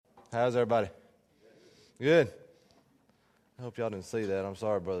How's everybody? Good. I hope y'all didn't see that. I'm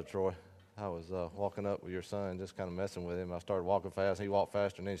sorry, Brother Troy. I was walking up with your son, just kind of messing with him. I started walking fast. He walked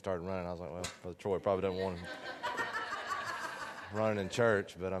faster, and then he started running. I was like, well, Brother Troy probably doesn't want him running in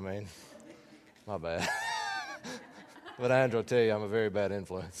church, but I mean, my bad. But Andrew will tell you I'm a very bad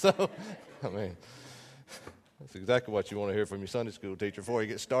influence. So, I mean, that's exactly what you want to hear from your Sunday school teacher before you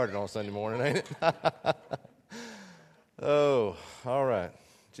get started on Sunday morning, ain't it? Oh, all right.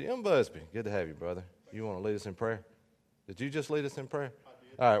 Jim Busby, good to have you, brother. You want to lead us in prayer? Did you just lead us in prayer?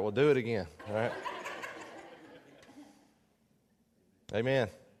 All right, well, do it again, all right? Amen.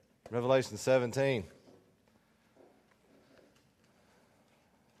 Revelation 17.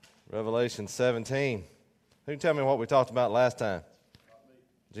 Revelation 17. Who can tell me what we talked about last time?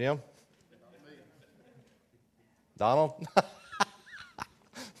 Jim? Donald?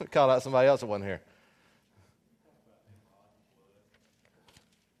 We called out somebody else that wasn't here.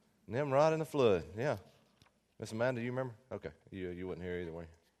 Nimrod and the flood, yeah. Miss Amanda, you remember? Okay, you wasn't here either way.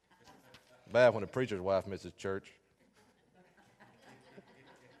 Bad when a preacher's wife misses church.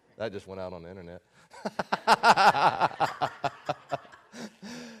 That just went out on the internet.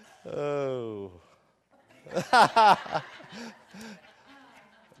 Oh.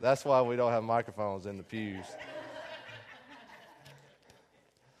 That's why we don't have microphones in the pews.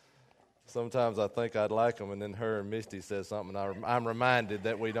 Sometimes I think I'd like them, and then her and Misty says something, and I'm reminded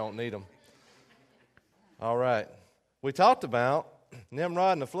that we don't need them. All right. We talked about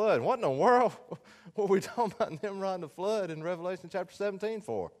Nimrod and the flood. What in the world were we talking about Nimrod and the flood in Revelation chapter 17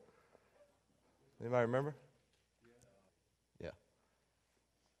 for? Anybody remember? Yeah.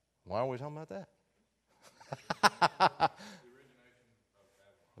 Why are we talking about that?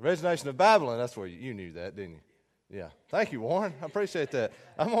 The origination of Babylon. That's where you knew that, didn't you? Yeah. Thank you, Warren. I appreciate that.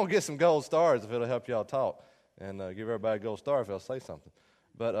 I'm going to get some gold stars if it'll help y'all talk, and give everybody a gold star if they'll say something.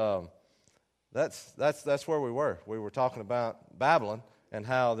 But that's where we were. We were talking about Babylon and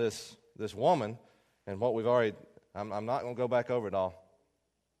how this woman and what we've already. I'm not going to go back over it all.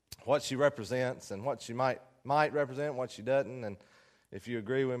 What she represents and what she might represent, what she doesn't, and if you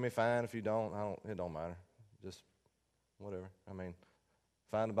agree with me, fine. If you don't, it don't matter. Just whatever. I mean,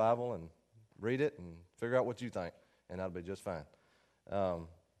 find the Bible and read it and figure out what you think, and that'll be just fine.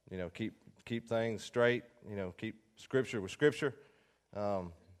 Keep things straight. Keep Scripture with Scripture,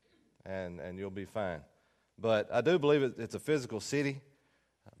 and you'll be fine. But I do believe it's a physical city,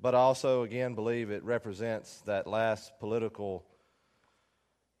 but I also, again, believe it represents that last political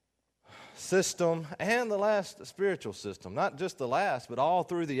system and the last spiritual system. Not just the last, but all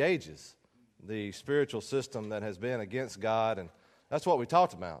through the ages. The spiritual system that has been against God, and that's what we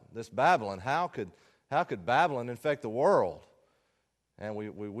talked about. This Babylon, how could Babylon infect the world? And we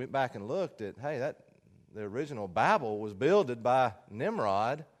went back and looked at, the original Babel was builded by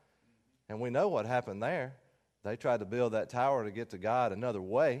Nimrod, and we know what happened there. They tried to build that tower to get to God another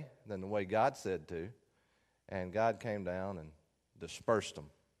way than the way God said to, and God came down and dispersed them,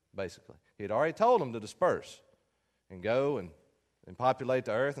 basically. He had already told them to disperse and go and populate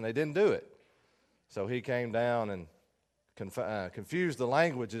the earth, and they didn't do it. So he came down and confused the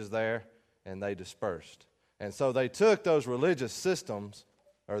languages there, and they dispersed. And so they took those religious systems,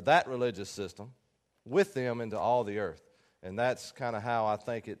 or that religious system, with them into all the earth. And that's kind of how I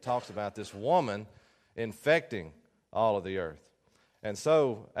think it talks about this woman infecting all of the earth. And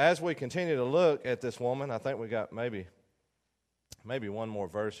so as we continue to look at this woman, I think we got maybe one more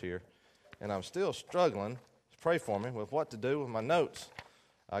verse here. And I'm still struggling, pray for me, with what to do with my notes.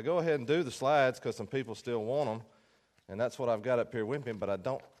 I go ahead and do the slides because some people still want them. And that's what I've got up here with me, but I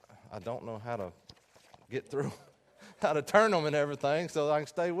don't know how to get through, how to turn them and everything so I can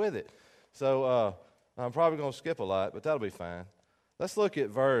stay with it. So I'm probably going to skip a lot, but that'll be fine. Let's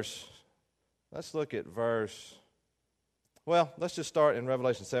just start in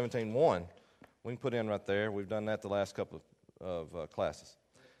Revelation 17:1. We can put in right there. We've done that the last couple of classes.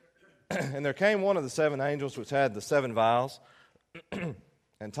 And there came one of the seven angels which had the seven vials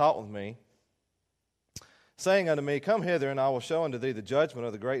and taught with me, saying unto me, Come hither, and I will show unto thee the judgment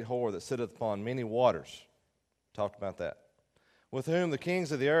of the great whore that sitteth upon many waters. Talked about that. With whom the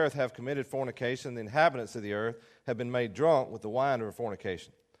kings of the earth have committed fornication, the inhabitants of the earth have been made drunk with the wine of her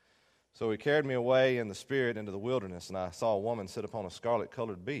fornication. So he carried me away in the spirit into the wilderness, and I saw a woman sit upon a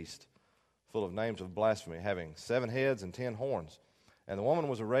scarlet-colored beast, full of names of blasphemy, having 7 heads and 10 horns. And the woman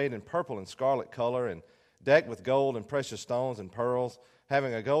was arrayed in purple and scarlet color, and decked with gold and precious stones and pearls,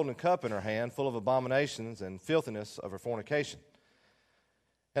 having a golden cup in her hand, full of abominations and filthiness of her fornication.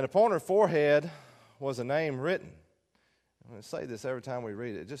 And upon her forehead was a name written. I'm going to say this every time we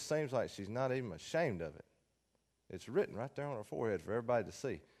read it. It just seems like she's not even ashamed of it. It's written right there on her forehead for everybody to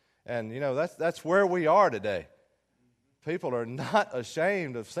see. And, that's where we are today. People are not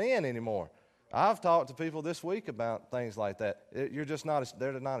ashamed of sin anymore. I've talked to people this week about things like that.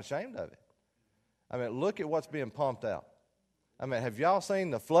 They're not ashamed of it. I mean, look at what's being pumped out. I mean, have y'all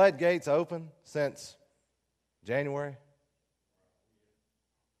seen the floodgates open since January?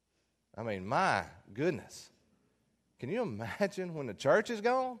 I mean, my goodness. Can you imagine when the church is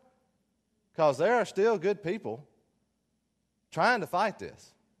gone? Because there are still good people trying to fight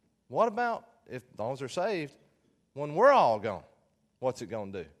this. What about, if those are saved, when we're all gone? What's it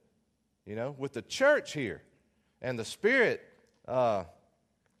going to do? With the church here and the Spirit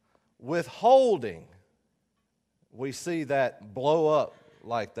withholding, we see that blow up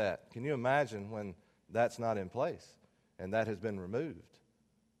like that. Can you imagine when that's not in place and that has been removed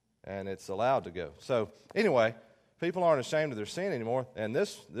and it's allowed to go? So anyway, people aren't ashamed of their sin anymore. And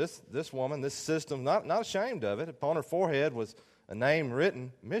this woman, this system, not ashamed of it. Upon her forehead was a name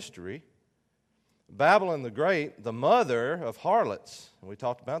written, Mystery. Babylon the Great, the mother of harlots. And we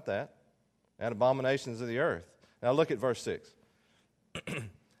talked about that. And abominations of the earth. Now look at verse 6.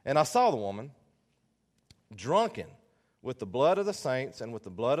 And I saw the woman drunken with the blood of the saints and with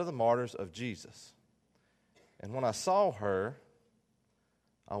the blood of the martyrs of Jesus. And when I saw her,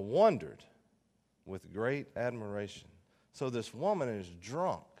 I wondered with great admiration. So this woman is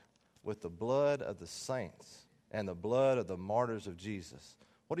drunk with the blood of the saints and the blood of the martyrs of Jesus.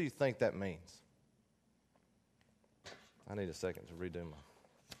 What do you think that means? I need a second to redo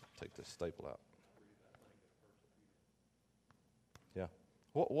take this staple out. Yeah.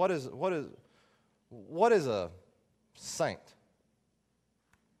 What is a saint?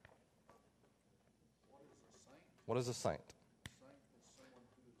 What is a saint?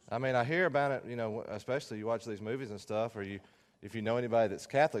 I mean, I hear about it, especially you watch these movies and stuff, or if you know anybody that's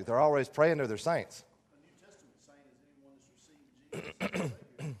Catholic, they're always praying to their saints. A New Testament saint is anyone that's received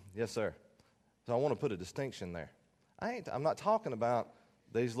Jesus. Yes, sir. So I want to put a distinction there. I'm not talking about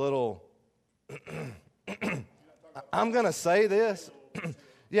these little... I'm going to say this.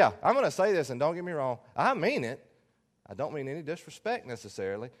 Yeah, I'm going to say this, and don't get me wrong. I mean it. I don't mean any disrespect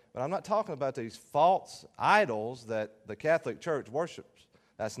necessarily, but I'm not talking about these false idols that the Catholic Church worships.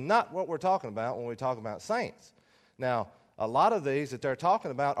 That's not what we're talking about when we talk about saints. Now, a lot of these that they're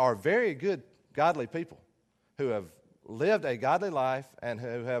talking about are very good, godly people who have lived a godly life and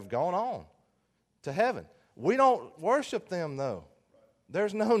who have gone on to heaven. We don't worship them, though.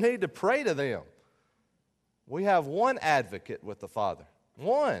 There's no need to pray to them. We have one advocate with the Father.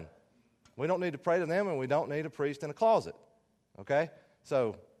 One. We don't need to pray to them, and we don't need a priest in a closet. Okay?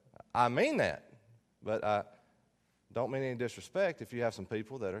 So, I mean that. But I don't mean any disrespect if you have some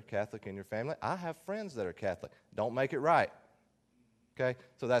people that are Catholic in your family. I have friends that are Catholic. Don't make it right. Okay?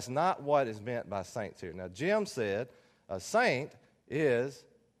 So that's not what is meant by saints here. Now, Jim said a saint is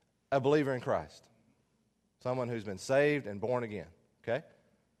a believer in Christ. Someone who's been saved and born again. Okay?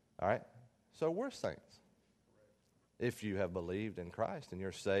 All right? So we're saints. If you have believed in Christ and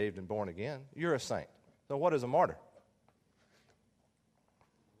you're saved and born again, you're a saint. So what is a martyr?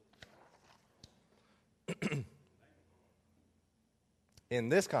 In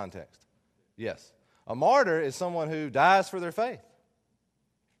this context, yes. A martyr is someone who dies for their faith.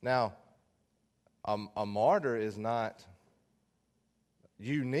 Now, a martyr is not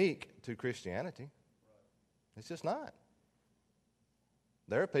unique to Christianity. It's just not.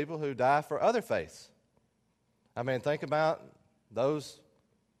 There are people who die for other faiths. I mean, think about those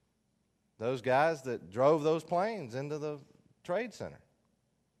guys that drove those planes into the Trade Center.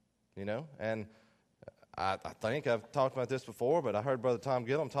 And I think I've talked about this before, but I heard Brother Tom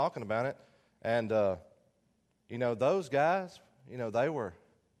Gillum talking about it. And, those guys, they were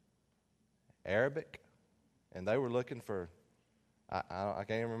Arabic, and they were looking for, I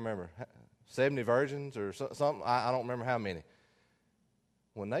can't even remember, 70 virgins or something. I don't remember how many.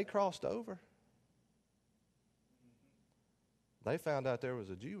 When they crossed over, they found out there was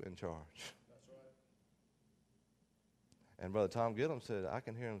a Jew in charge. That's right. And Brother Tom Gillum said, I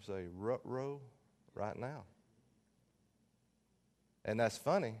can hear him say, "Rut-row," right now. And that's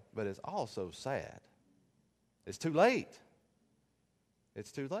funny, but it's also sad. It's too late.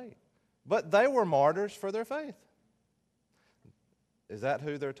 It's too late. But they were martyrs for their faith. Is that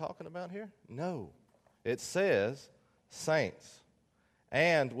who they're talking about here? No. It says saints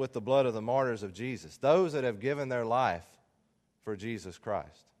and with the blood of the martyrs of Jesus, those that have given their life for Jesus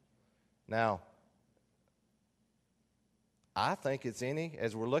Christ. Now, I think it's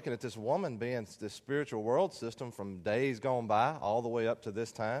as we're looking at this woman being this spiritual world system from days gone by all the way up to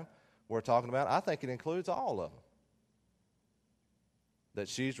this time we're talking about, I think it includes all of them that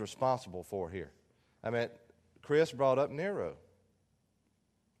she's responsible for here. I mean, Chris brought up Nero.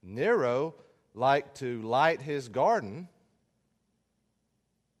 Nero liked to light his garden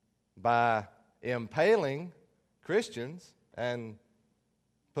by impaling Christians and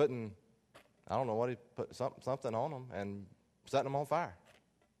putting, I don't know what he put, something on them and setting them on fire.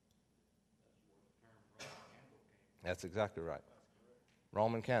 That's exactly right.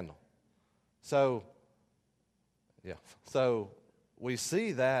 Roman candle. So, yeah. So we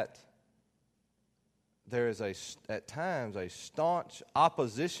see that there is at times a staunch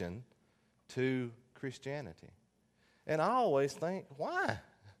opposition to Christianity. And I always think, why?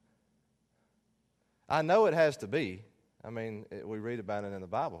 I know it has to be. I mean, we read about it in the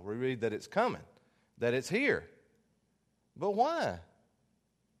Bible. We read that it's coming, that it's here. But why?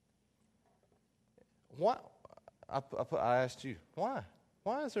 Why? I asked you, why?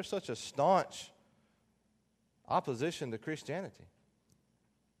 Why is there such a staunch opposition to Christianity?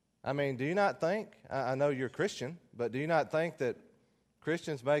 I mean, do you not think, I know you're Christian, but do you not think that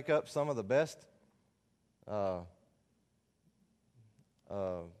Christians make up some of the best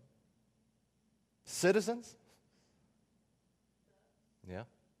citizens? Yeah.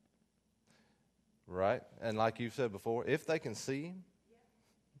 Right? And like you said before, if they can see Him.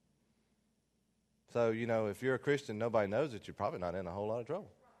 So, if you're a Christian, nobody knows it, you're probably not in a whole lot of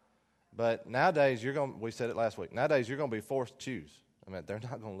trouble. But nowadays, we said it last week, nowadays you're going to be forced to choose. I mean, they're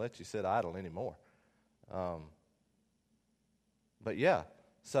not going to let you sit idle anymore. But yeah,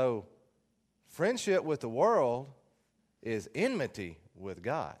 so friendship with the world is enmity with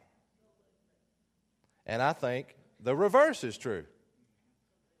God. And I think the reverse is true.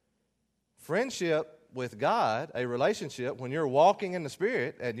 Friendship with God, a relationship, when you're walking in the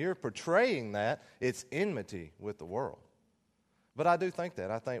Spirit and you're portraying that, it's enmity with the world. But I do think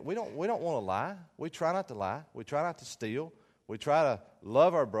that. I think we don't want to lie. We try not to lie. We try not to steal. We try to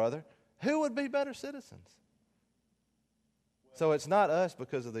love our brother. Who would be better citizens? So it's not us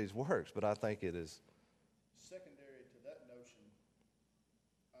because of these works, but I think it is. Secondary to that notion,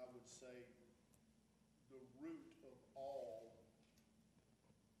 I would say the root of all.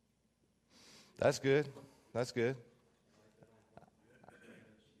 That's good. That's good.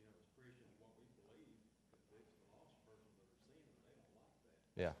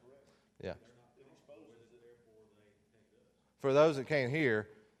 Yeah. Yeah. For those that can't hear,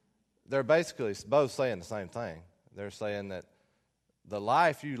 they're basically both saying the same thing. They're saying that the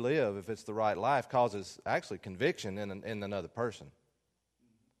life you live, if it's the right life, causes actually conviction in another person.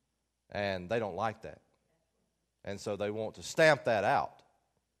 And they don't like that. And so they want to stamp that out.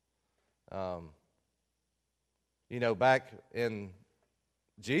 Back in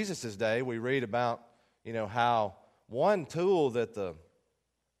Jesus' day, we read about, how one tool that the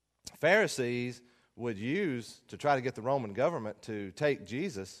Pharisees would use to try to get the Roman government to take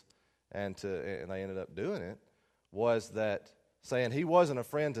Jesus, and they ended up doing it, was that saying he wasn't a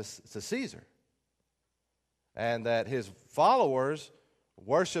friend to Caesar, and that his followers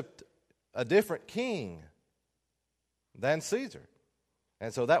worshiped a different king than Caesar.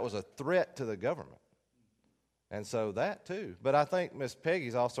 And so that was a threat to the government. And so that too. But I think Miss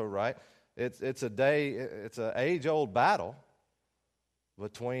Peggy's also right. It's an age-old battle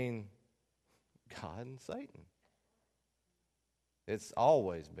between God and Satan. It's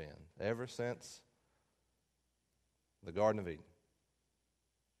always been, ever since the Garden of Eden.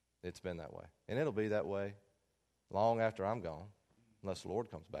 It's been that way. And it'll be that way long after I'm gone, unless the Lord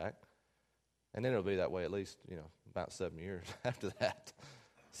comes back. And then it'll be that way at least, about 7 years after that.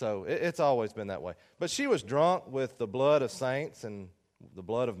 So it's always been that way. But she was drunk with the blood of saints and the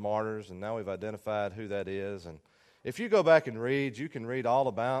blood of martyrs, and now we've identified who that is. And if you go back and read, you can read all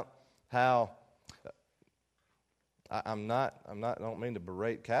about how I don't mean to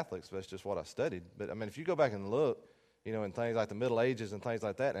berate Catholics, but that's just what I studied. But I mean, if you go back and look, in things like the Middle Ages and things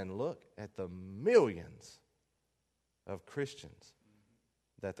like that, and look at the millions of Christians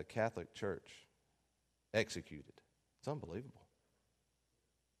that the Catholic Church executed. It's unbelievable.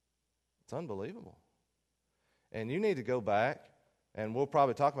 It's unbelievable. And you need to go back, and we'll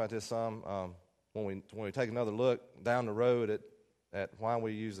probably talk about this some when we take another look down the road at why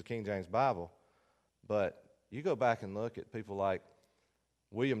we use the King James Bible. But you go back and look at people like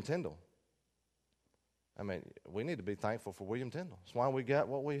William Tyndale. I mean, we need to be thankful for William Tyndale. That's why we got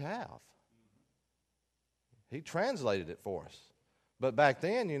what we have. He translated it for us. But back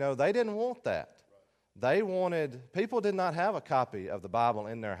then, they didn't want that. People did not have a copy of the Bible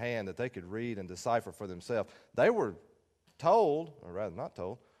in their hand that they could read and decipher for themselves. They were told, or rather not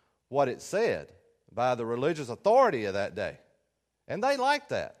told, what it said by the religious authority of that day. And they liked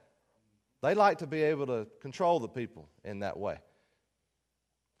that. They liked to be able to control the people in that way.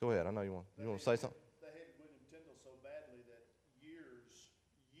 Go ahead. I know you want to say something. They hated William Tyndale so badly that years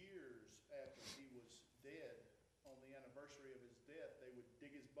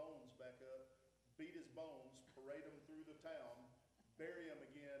bones back up, beat his bones, parade him through the town, bury him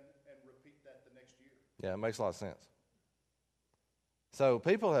again, and repeat that the next year. Yeah, it makes a lot of sense. So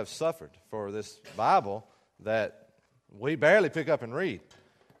people have suffered for this Bible that we barely pick up and read.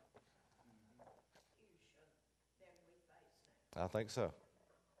 I think so.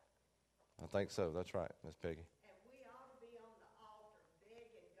 I think so. That's right, Miss Peggy. And we ought to be on the altar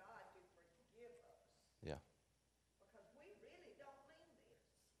begging God to forgive us. Yeah. Because we really don't mean this.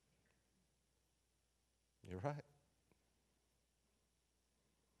 You're right.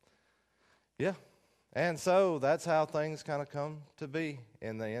 Yeah. And so that's how things kind of come to be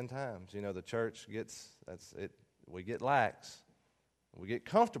in the end times. You know, the church we get lax. We get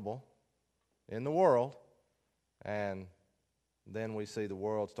comfortable in the world, and then we see the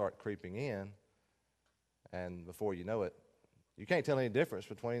world start creeping in, and before you know it, you can't tell any difference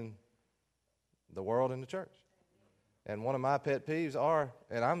between the world and the church. And one of my pet peeves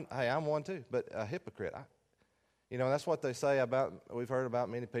and I'm one too, but a hypocrite. That's what they say we've heard about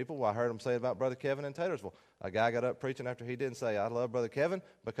many people. Well, I heard them say about Brother Kevin in Taylorsville. A guy got up preaching after he didn't say, I love Brother Kevin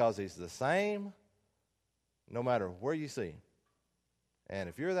because he's the same no matter where you see him. And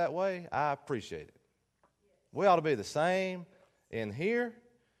if you're that way, I appreciate it. We ought to be the same in here,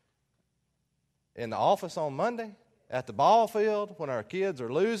 in the office on Monday, at the ball field when our kids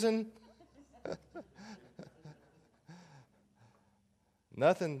are losing.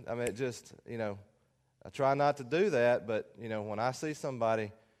 Nothing, it just, I try not to do that, but, when I see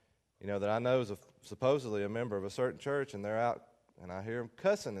somebody, that I know is supposedly a member of a certain church and they're out and I hear them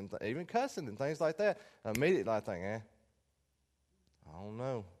cussing and even cussing and things like that, immediately I think, I don't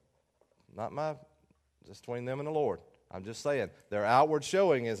know. Just between them and the Lord. I'm just saying, their outward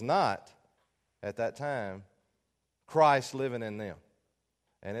showing is not, at that time, Christ living in them.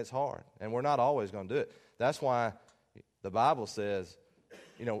 And it's hard. And we're not always going to do it. That's why the Bible says,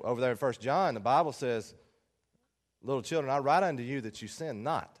 over there in 1 John, the Bible says, little children, I write unto you that you sin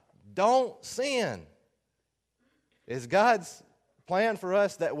not. Don't sin. It's God's plan for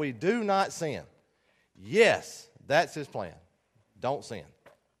us that we do not sin. Yes, that's His plan. Don't sin.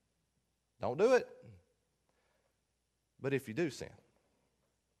 Don't do it. But if you do sin,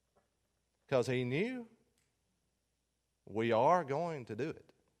 because He knew we are going to do it.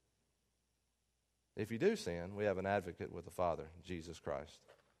 If you do sin, we have an advocate with the Father, Jesus Christ,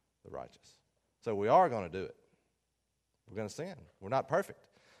 the righteous. So we are going to do it. We're going to sin. We're not perfect.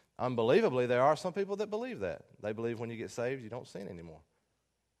 Unbelievably, there are some people that believe that. They believe when you get saved, you don't sin anymore.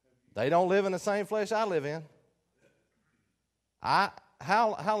 They don't live in the same flesh I live in. How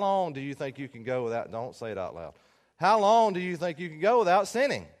long do you think you can go without, don't say it out loud. How long do you think you can go without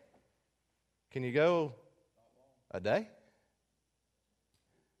sinning? Can you go a day?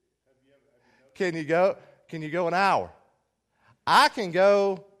 Can you go an hour? I can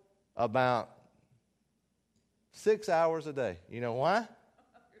go about 6 hours a day. You know why?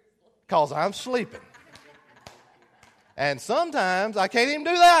 Because I'm sleeping. And sometimes I can't even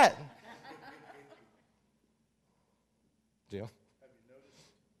do that. Jill? Have you noticed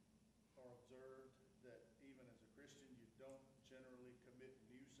or observed that even as a Christian, you don't generally commit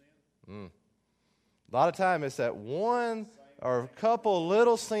new sin? A lot of time it's that one or a couple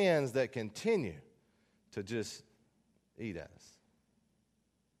little sins that continue to just eat at us.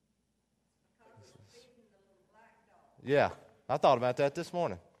 Yeah, I thought about that this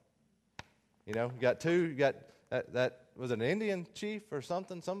morning. You got that was an Indian chief or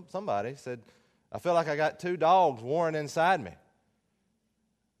something. Somebody said, I feel like I got two dogs warring inside me.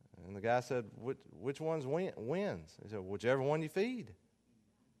 And the guy said, which one wins? He said, whichever one you feed.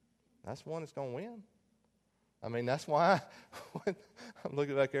 That's the one that's going to win. That's why I'm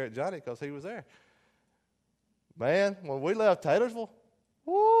looking back there at Johnny because he was there. Man, when we left Taylorsville,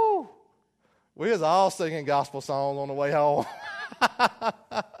 woo, we was all singing gospel songs on the way home.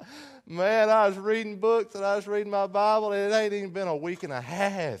 Man, I was reading books and I was reading my Bible, and it ain't even been a week and a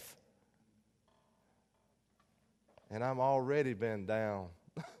half. And I'm already been down,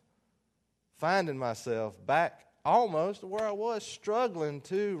 finding myself back almost to where I was, struggling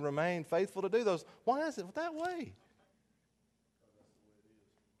to remain faithful to do those. Why is it that way?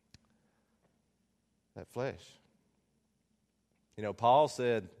 That flesh. Paul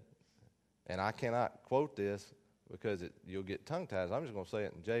said, and I cannot quote this because you'll get tongue-tied. I'm just going to say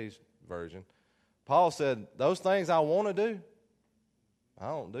it in Jay's version. Paul said, those things I want to do, I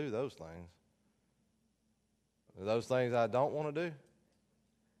don't do those things. Those things I don't want to do,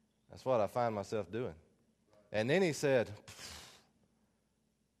 that's what I find myself doing. And then he said,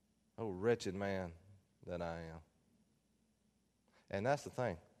 oh, wretched man that I am. And that's the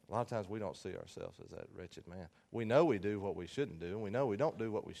thing. A lot of times we don't see ourselves as that wretched man. We know we do what we shouldn't do, and we know we don't do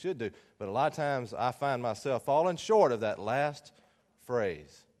what we should do. But a lot of times I find myself falling short of that last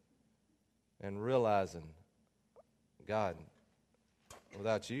phrase and realizing, God,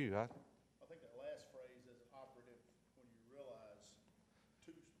 without you, I think that last phrase is operative when you realize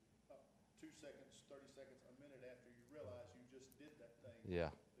 2 seconds, 30 seconds, a minute after you realize you just did that thing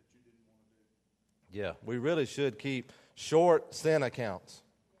that you didn't want to do. Yeah, we really should keep short sin accounts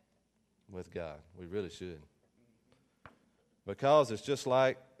with God. We really should. Because it's just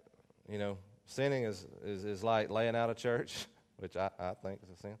like, sinning is like laying out a church, which I think is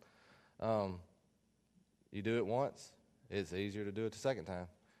a sin. You do it once, it's easier to do it the second time.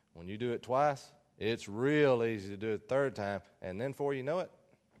 When you do it twice, it's real easy to do it the third time. And then before you know it,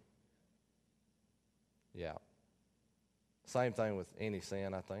 yeah. Same thing with any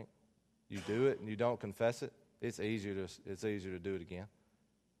sin, I think. You do it and you don't confess it, it's easier to do it again.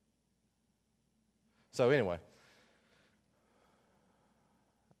 So anyway,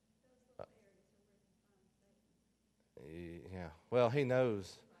 yeah. Well, he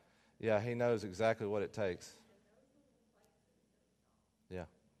knows. Yeah, he knows exactly what it takes. Yeah,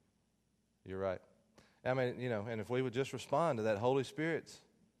 you're right. I mean, and if we would just respond to that Holy Spirit's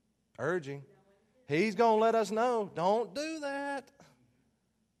urging, He's going to let us know, don't do that.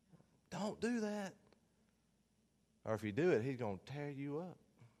 Don't do that. Or if you do it, He's going to tear you up.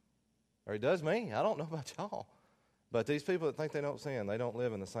 Or He does me. I don't know about y'all. But these people that think they don't sin, they don't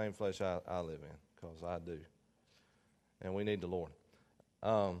live in the same flesh I live in, because I do. And we need the Lord.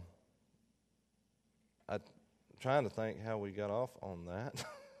 I'm trying to think how we got off on that.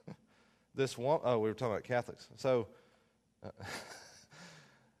 We were talking about Catholics. So,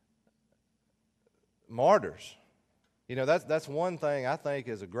 martyrs. That's one thing I think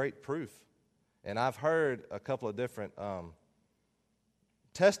is a great proof. And I've heard a couple of different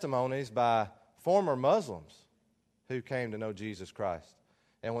testimonies by former Muslims who came to know Jesus Christ.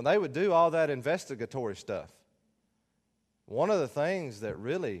 And when they would do all that investigatory stuff, one of the things that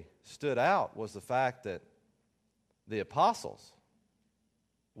really stood out was the fact that the apostles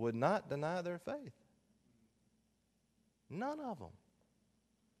would not deny their faith. None of them.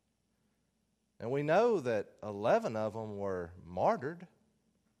 And we know that 11 of them were martyred.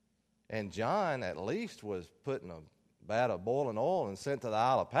 And John, at least, was put in a vat of boiling oil and sent to the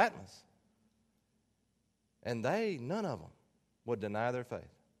Isle of Patmos. And none of them would deny their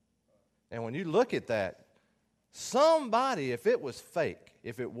faith. And when you look at that, somebody, if it was fake,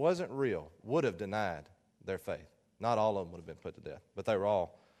 if it wasn't real, would have denied their faith. Not all of them would have been put to death, but they were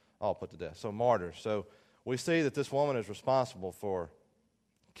all put to death. So martyrs. So we see that this woman is responsible for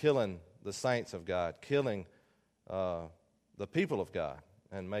killing the saints of God, killing the people of God,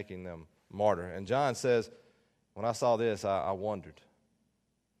 and making them martyr. And John says, when I saw this, I wondered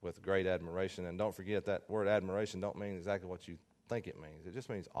with great admiration. And don't forget that word admiration don't mean exactly what you think it means. It just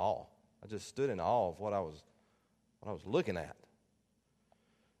means awe. I just stood in awe of what I was looking at.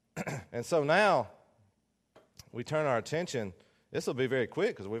 And so now we turn our attention, this will be very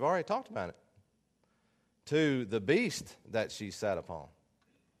quick because we've already talked about it, to the beast that she sat upon.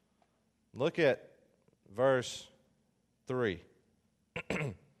 Look at verse 3.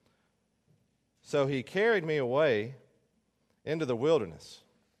 So he carried me away into the wilderness,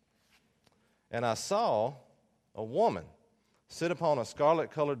 and I saw a woman sit upon a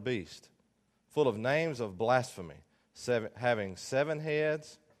scarlet-colored beast, full of names of blasphemy, having 7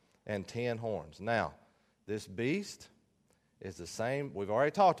 heads and 10 horns. Now, this beast is the same. We've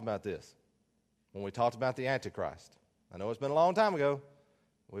already talked about this when we talked about the Antichrist. I know it's been a long time ago.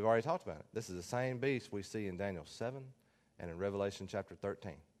 We've already talked about it. This is the same beast we see in Daniel 7 and in Revelation chapter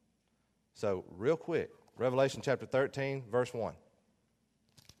 13. So, real quick, Revelation chapter 13, verse 1.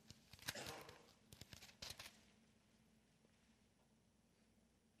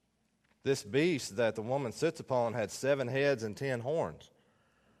 This beast that the woman sits upon had 7 heads and 10 horns.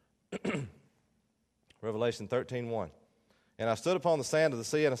 Revelation 13:1. And I stood upon the sand of the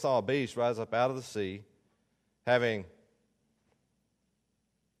sea, and I saw a beast rise up out of the sea, having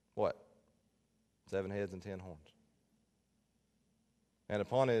what? 7 heads and 10 horns. And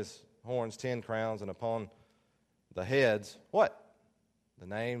upon his horns 10 crowns, and upon the heads, what? The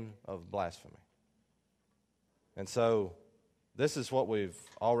name of blasphemy. And so, this is what we've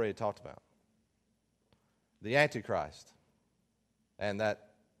already talked about. The Antichrist and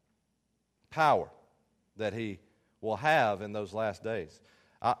that power that he will have in those last days.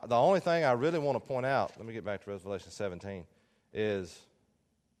 The only thing I really want to point out, let me get back to Revelation 17, is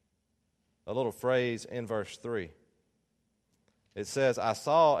a little phrase in verse 3. It says, I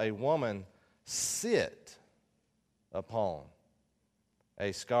saw a woman sit upon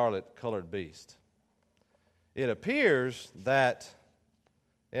a scarlet-colored beast. It appears that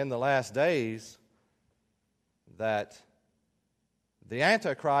in the last days that the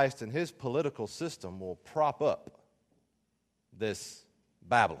Antichrist and his political system will prop up this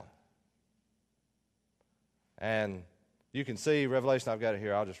Babylon. And you can see Revelation, I've got it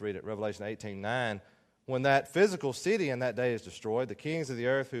here, I'll just read it, Revelation 18:9. When that physical city in that day is destroyed, the kings of the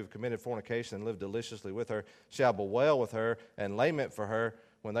earth who have committed fornication and lived deliciously with her shall bewail with her and lament for her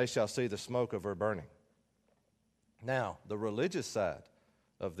when they shall see the smoke of her burning. Now, the religious side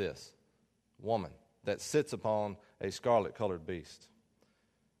of this woman that sits upon a scarlet-colored beast,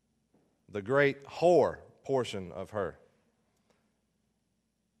 the great whore portion of her,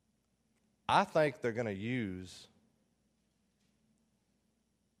 I think they're going to use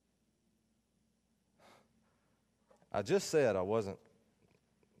I just said I wasn't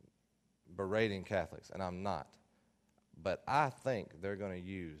berating Catholics, and I'm not. But I think they're going to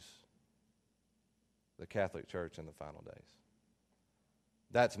use the Catholic Church in the final days.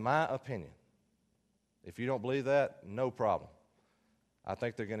 That's my opinion. If you don't believe that, no problem. I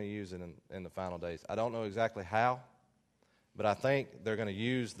think they're going to use it in the final days. I don't know exactly how, but I think they're going to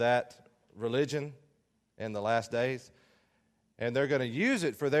use that religion in the last days, and they're going to use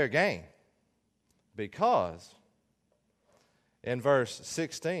it for their gain. Because in verse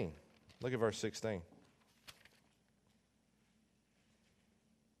 16, look at verse 16.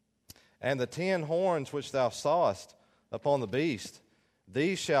 And the 10 horns which thou sawest upon the beast,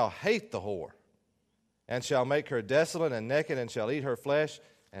 these shall hate the whore, and shall make her desolate and naked, and shall eat her flesh,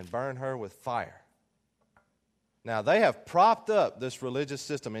 and burn her with fire. Now, they have propped up this religious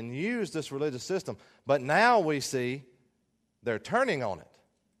system and used this religious system, but now we see they're turning on it.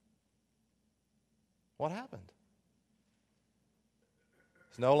 What happened?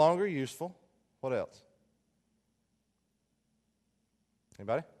 It's no longer useful. What else?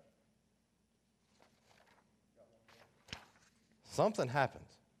 Anybody? Something happens.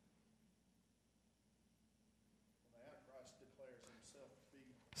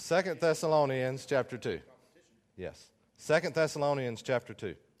 Second Thessalonians chapter 2. Yes. 2 Thessalonians chapter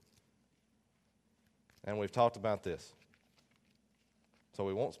 2. And we've talked about this. So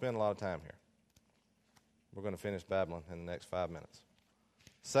we won't spend a lot of time here. We're going to finish Babylon in the next 5 minutes.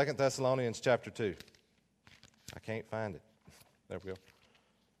 2 Thessalonians chapter 2. I can't find it. There we go.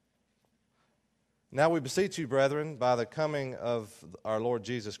 Now we beseech you, brethren, by the coming of our Lord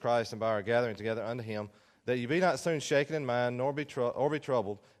Jesus Christ and by our gathering together unto him, that ye be not soon shaken in mind, nor be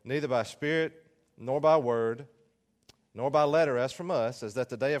troubled, neither by spirit, nor by word, nor by letter as from us, as that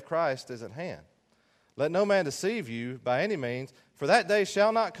the day of Christ is at hand. Let no man deceive you by any means, for that day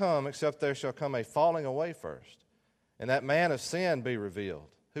shall not come, except there shall come a falling away first, and that man of sin be revealed.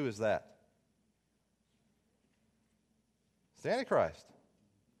 Who is that? It's the Antichrist.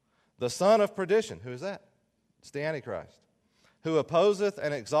 The son of perdition. Who is that? It's the Antichrist. Who opposeth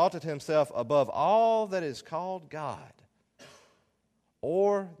and exalteth himself above all that is called God,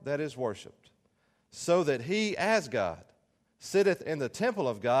 or that is worshipped, so that he, as God, sitteth in the temple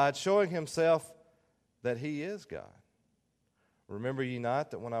of God, showing himself that he is God. Remember ye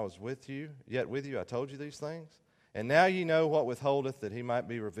not that when I was with you, I told you these things? And now ye know what withholdeth, that he might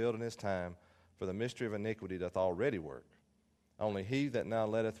be revealed in his time, for the mystery of iniquity doth already work. Only he that now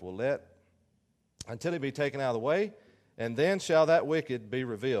letteth will let, until he be taken out of the way, and then shall that wicked be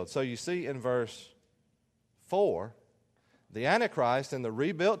revealed. So you see in verse 4, the Antichrist in the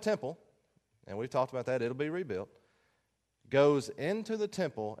rebuilt temple, and we've talked about that, it'll be rebuilt, goes into the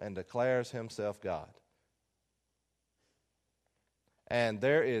temple and declares himself God. And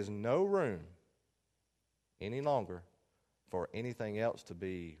there is no room any longer for anything else to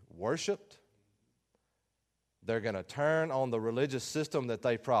be worshiped. They're going to turn on the religious system that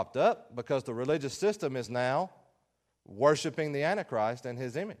they propped up, because the religious system is now worshiping the Antichrist and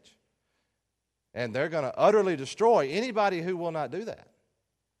his image. And they're going to utterly destroy anybody who will not do that.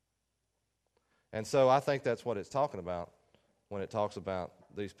 And so I think that's what it's talking about when it talks about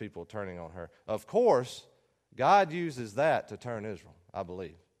these people turning on her. Of course, God uses that to turn Israel, I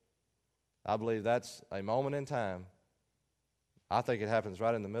believe. I believe that's a moment in time. I think it happens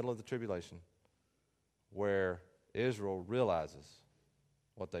right in the middle of the tribulation, where Israel realizes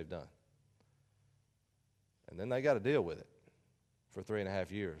what they've done. And then they got to deal with it for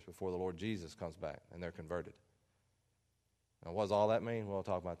 3.5 years before the Lord Jesus comes back and they're converted. Now, what does all that mean? We'll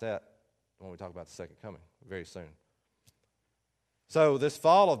talk about that when we talk about the second coming very soon. So this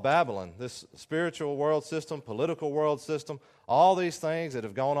fall of Babylon, this spiritual world system, political world system, all these things that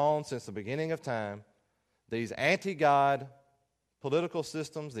have gone on since the beginning of time, these anti-God political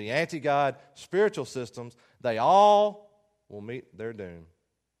systems, the anti-God spiritual systems, they all will meet their doom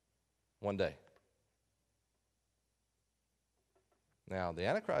one day. Now, the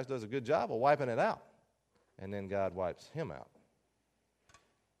Antichrist does a good job of wiping it out, and then God wipes him out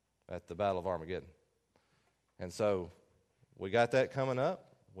at the Battle of Armageddon. And so we got that coming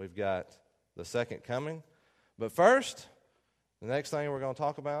up. We've got the second coming. But first, the next thing we're going to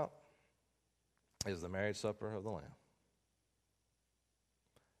talk about is the marriage supper of the Lamb.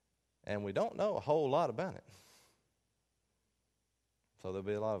 And we don't know a whole lot about it. So there'll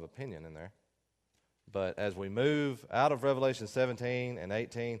be a lot of opinion in there. But as we move out of Revelation 17 and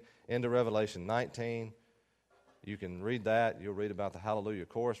 18 into Revelation 19, you can read that. You'll read about the Hallelujah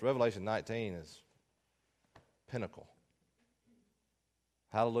Chorus. Revelation 19 is pinnacle.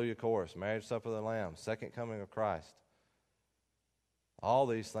 Hallelujah Chorus, marriage supper of the Lamb, second coming of Christ. All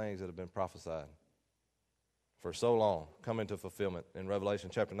these things that have been prophesied for so long come into fulfillment in Revelation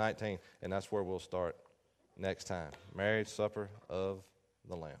chapter 19, and that's where we'll start next time. Marriage supper of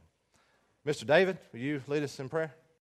the Lamb. Mr. David, will you lead us in prayer?